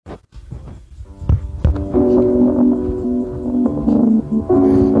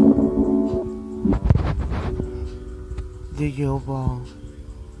the Yule Ball.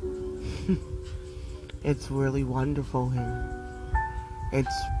 It's really wonderful here.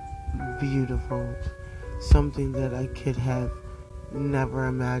 It's beautiful. Something that I could have never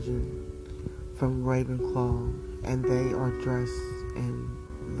imagined from Ravenclaw. And they are dressed in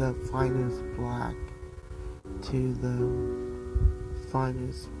the finest black to the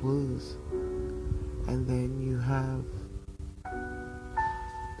finest blues. And then you have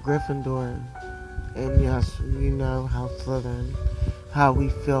Gryffindor. And yes, you know how Slytherin, how we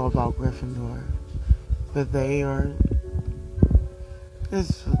feel about Gryffindor. But they are,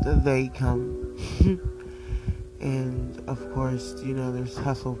 they come. And of course, you know, there's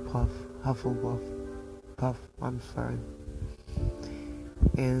Hufflepuff, I'm sorry.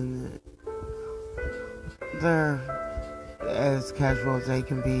 And they're as casual as they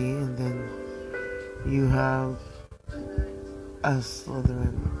can be. And then you have a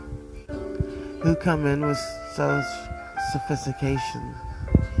Slytherin who come in with such sophistication.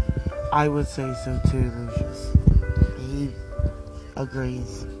 I would say so too, Lucius. He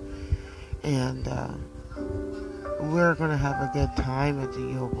agrees. And we're going to have a good time at the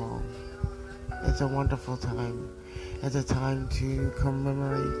Yule Ball. It's a wonderful time. It's a time to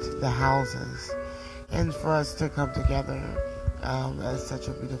commemorate the houses and for us to come together at such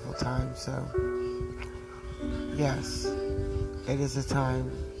a beautiful time. So, yes, it is a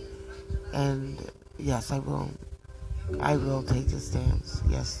time. And yes, I will take the stance.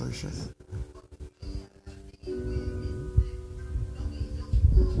 Yes, Lucius.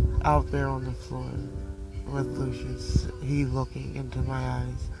 Out there on the floor with Lucius, he looking into my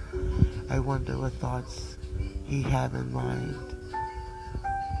eyes. I wonder what thoughts he have in mind.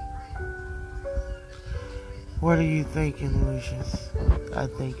 What are you thinking, Lucius? I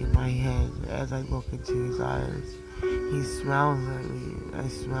think in my head as I look into his eyes. He smiles at me. I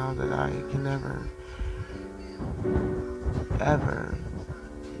smile that I can never, ever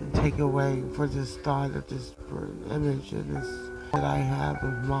take away for this thought of this image and this that I have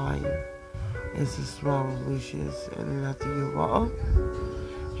of mine. It's the smile of Lucius, and then after you walk,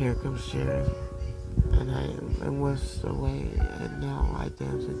 here comes Jared, and I am whisked away, and now I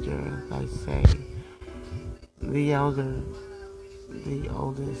dance with Jared. I say, the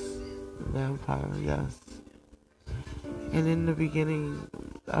oldest vampire, yes. And in the beginning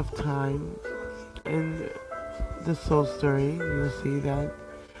of time, in the soul story, you'll see that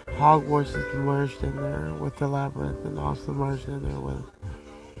Hogwarts is merged in there with the labyrinth, and also merged in there with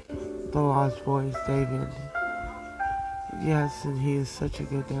the Lost Boys, David. Yes, and he is such a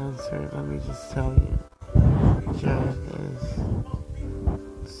good dancer. Let me just tell you, Jared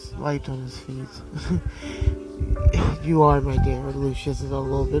is light on his feet. You are, my dear. Lucius is a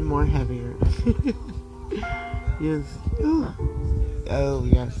little bit more heavier. Yes. Ooh. Oh,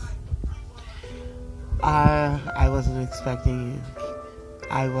 yes. I wasn't expecting you.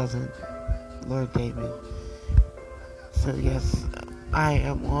 I wasn't, Lord David. So yes, I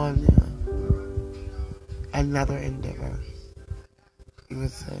am on another endeavor, you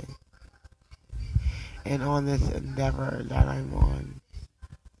would say. And on this endeavor that I'm on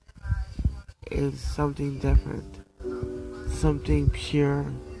is something different, something pure.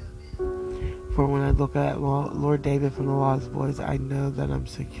 For when I look at Lord David from the Lost Boys, I know that I'm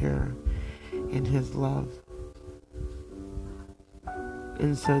secure in his love.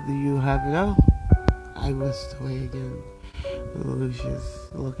 And so do you have it? Oh, I whisked away again. Lucius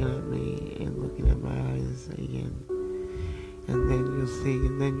looking at me and looking at my eyes again. And then you'll see,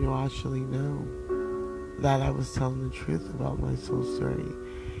 and then you'll actually know that I was telling the truth about my soul story.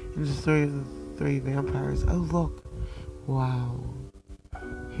 And the story of the three vampires. Oh, look. Wow.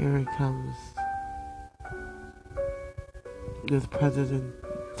 Here it comes. This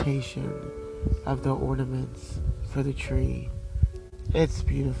presentation of the ornaments for the tree. It's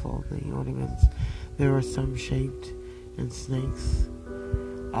beautiful, the ornaments. There are some shaped in snakes,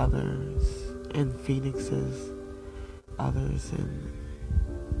 others in phoenixes, others in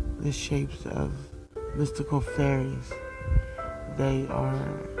the shapes of mystical fairies. They are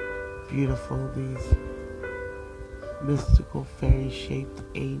beautiful, these mystical fairy-shaped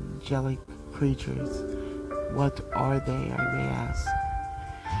angelic creatures. What are they, I may ask?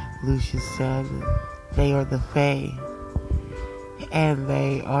 Lucius said, they are the Fae, and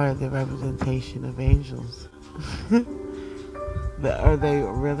they are the representation of angels. But are they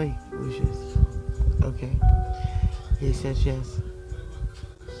really, Lucius? Okay. He says yes.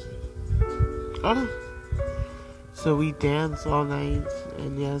 Oh. So we dance all night,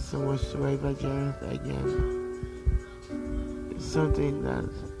 and yes, and washed away by Jareth again. It's something that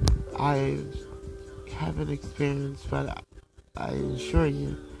I haven't experienced, but I assure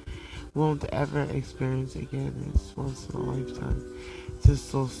you, won't ever experience again. It's once in a lifetime. It's a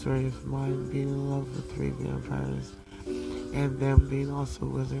soul story of mine being in love with 3 vampires, and them being also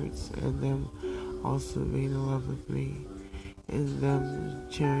wizards, and them also being in love with me, and them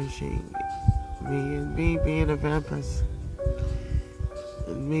cherishing me, and me being a vampire,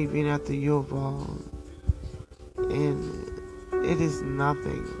 and me being at the Yule ball, and it is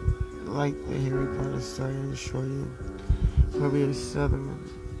nothing like the Harry Potter story, I assure you. For me, it's Slytherin,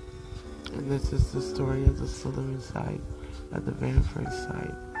 and this is the story of the Slytherin side, of the vampire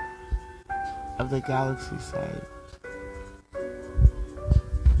side, of the galaxy side.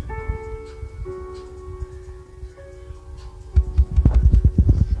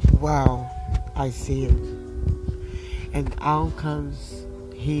 Wow, I see it. And out comes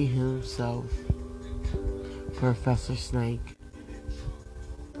he himself, Professor Snake.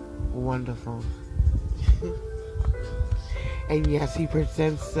 Wonderful. And yes, he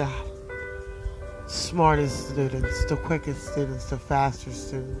presents the smartest students, the quickest students, the faster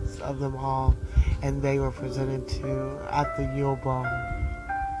students of them all. And they were presented to at the Yule Ball.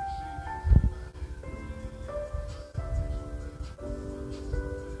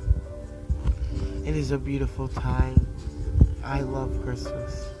 It is a beautiful time. I love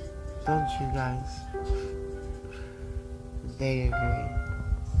Christmas. Don't you guys? They agree.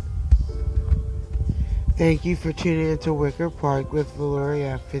 Thank you for tuning into Wicker Park with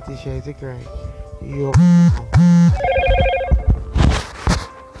Valoria, 50 Shades of Grey. You're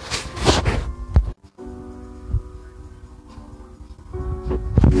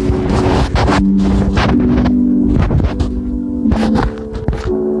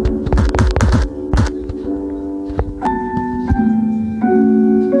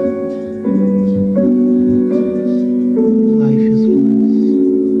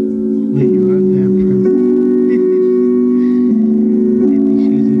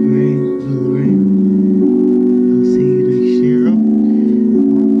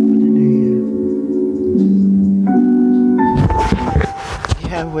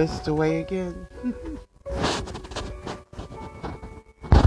whisked away again.